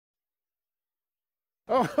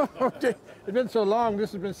Oh, it's been so long.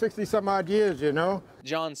 This has been 60-some odd years, you know.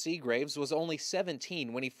 John Seagraves was only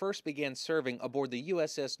 17 when he first began serving aboard the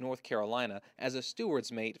USS North Carolina as a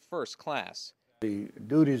steward's mate first class. The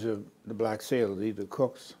duties of the black sailors, either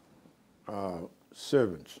cooks,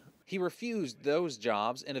 servants. He refused those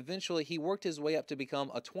jobs, and eventually he worked his way up to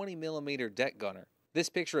become a 20-millimeter deck gunner. This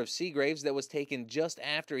picture of Seagraves that was taken just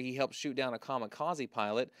after he helped shoot down a kamikaze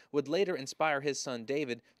pilot would later inspire his son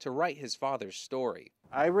David to write his father's story.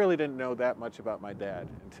 I really didn't know that much about my dad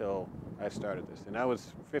until I started this, and I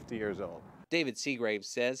was 50 years old. David Seagraves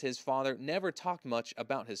says his father never talked much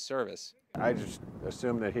about his service. I just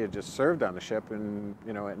assumed that he had just served on the ship and,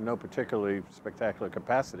 in no particularly spectacular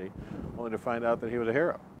capacity, only to find out that he was a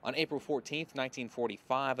hero. On April 14,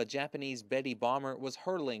 1945, a Japanese Betty bomber was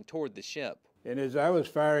hurtling toward the ship. And as I was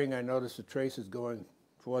firing, I noticed the traces going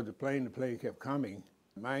toward the plane. The plane kept coming.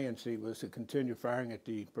 My instinct was to continue firing at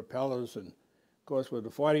the propellers, and of course with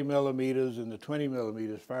the 40 millimeters and the 20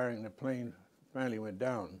 millimeters firing, the plane finally went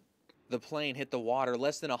down. The plane hit the water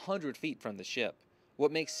less than 100 feet from the ship.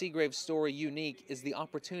 What makes Seagraves' story unique is the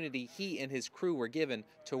opportunity he and his crew were given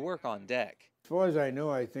to work on deck. As far as I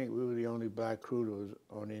know, I think we were the only black crew that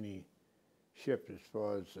was on any ship as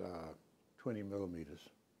far as 20 millimeters.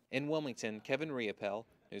 In Wilmington, Kevin Riopel,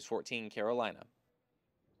 News 14 Carolina.